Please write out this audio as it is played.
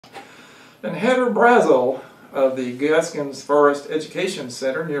And Heather Brasell of the Gaskins Forest Education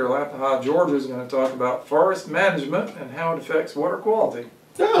Center near Alapaha, Georgia, is going to talk about forest management and how it affects water quality.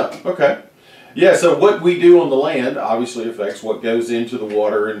 Ah, okay. Yeah, so what we do on the land obviously affects what goes into the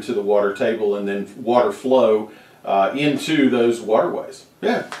water table, and then water flow into those waterways.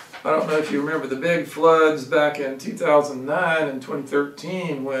 Yeah. I don't know if you remember the big floods back in 2009 and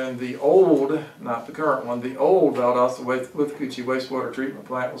 2013 when the old, not the current one, the old Valdosta Withlacoochee wastewater treatment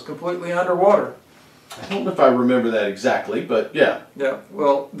plant was completely underwater. I don't know if I remember that exactly, but yeah. Yeah,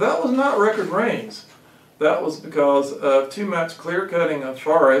 well, that was not record rains. That was because of too much clear cutting of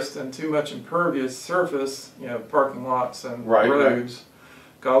forest and too much impervious surface, you know, parking lots and roads,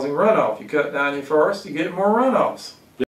 causing runoff. You cut down your forest, you get more runoffs.